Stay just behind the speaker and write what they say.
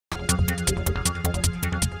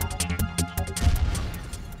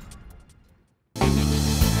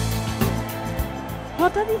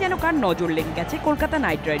হঠাৎই যেন কার নজর লেগে গেছে কলকাতা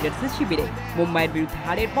নাইট রাইডার্সের শিবিরে। মুম্বাইয়ের বিরুদ্ধে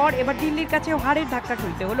হারের পর এবার দিল্লির কাছেও হারের ধাক্কা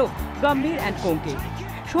শুনতে হলো গম্ভীর অ্যান্ড কোংকে।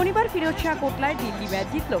 শনিবার ফিরোজ শাহ কোটলায় দিল্লি ম্যাচ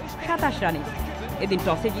জিতল 27 রানে। এদিন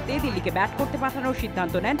টসে জিতে দিল্লিকে ব্যাট করতে পাঠানোর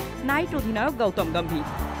সিদ্ধান্ত নেন নাইট অধিনায়ক গৌতম গম্ভীর।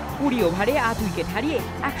 20 ওভারে 8 উইকেট হারিয়ে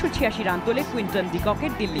 186 রান তোলে কুইন্টন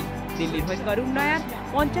ডিককের দিল্লি। দিল্লির হয়ে করুণ নায়ার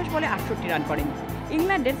 50 বলে 68 রান করেন।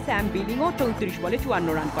 ইংল্যান্ডের স্যাম বিলিংও 34 বলে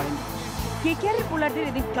 54 রান করেন। কেকেআরের বোলারদের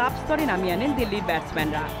এদিন ক্লাব স্তরে নামিয়ে আনেন দিল্লির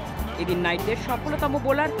ব্যাটসম্যানরা। এদিন নাইটদের সফলতম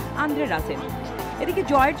বোলার আন্দ্রে রাসেল। এদিকে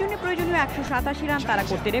জয়ের জন্য প্রয়োজনীয় 187 রান তারা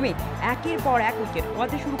করতে নেমে একের পর এক উইকেট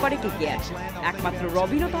খোয়াতে শুরু করে কেকেআর। একমাত্র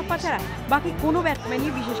রবিন ও তপ্পা ছাড়া বাকি কোনো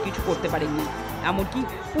ব্যাটসম্যানই বিশেষ কিছু করতে পারেননি। এমনকি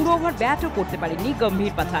পুরো ওভার ব্যাটও করতে পারেননি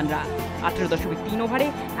গম্ভীর পাঠানরা। 18.3 ওভারে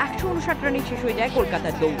 159 রানে শেষ হয়ে যায়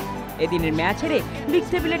কলকাতার দৌড়। এদিনের ম্যাচ হেরে লিগ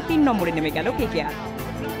টেবিলের 3 নম্বরে নেমে গেল কেকেআর।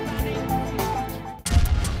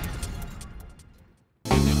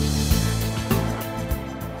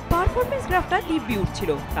 পারফরমেন্স গ্রাফটা দিব্যি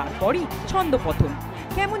উঠছিল, তারপরই ছন্দপতন।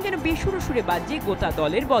 কেমন যেন বেসুরো সুরে বাজছে গোটা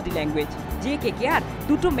দলের বডি ল্যাঙ্গুয়েজ। যে কেকেআর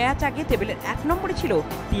 2 ম্যাচ আগে টেবিলের 1 নম্বরে ছিল,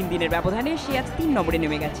 3 দিনের ব্যবধানে সে আজ 3 নম্বরে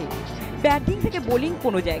নেমে গেছে। ব্যাটিং থেকে বোলিং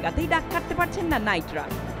কোনো জায়গাতেই ডাক কাটতে পারছেন না নাইটরা।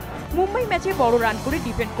 মুম্বাই ম্যাচে বড় রান করে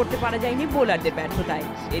ডিফেন্ড করতে পারা যায়নি বোলারদের ব্যর্থতায়।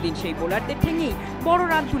 এদিন সেই বোলারদের ঠেঙেই বড়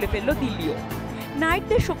রান তুলে ফেলল দিল্লিও।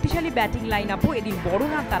 নাইটদের শক্তিশালী ব্যাটিং লাইন আপও এদিন বড়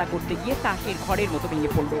রান তারা করতে গিয়ে তাসের ঘরের মতো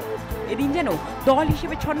ভেঙে পড়ল। এদিন যেন দল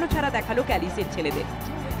হিসেবে ছন্নছাড়া দেখালো ক্যালিসের ছেলেদের।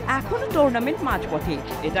 এখনও টুর্নামেন্ট মাঝপথে,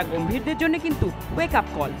 এটা গম্ভীরদের জন্য কিন্তু ওয়েক আপ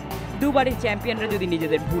কল। দুবারের চ্যাম্পিয়নরা যদি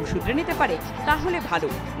নিজেদের ভুল শুধরে নিতে পারে তাহলে ভালো,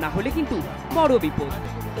 না হলে কিন্তু বড় বিপদ।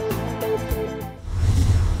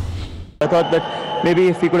 I thought that maybe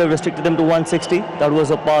if we could have restricted them to 160, that was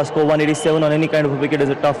a pass. Go 187 on any kind of a wicket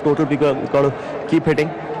is a tough total because we've got to keep hitting.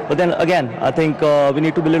 But then again, I think we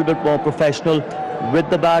need to be a little bit more professional with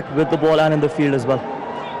the bat, with the ball and in the field as well.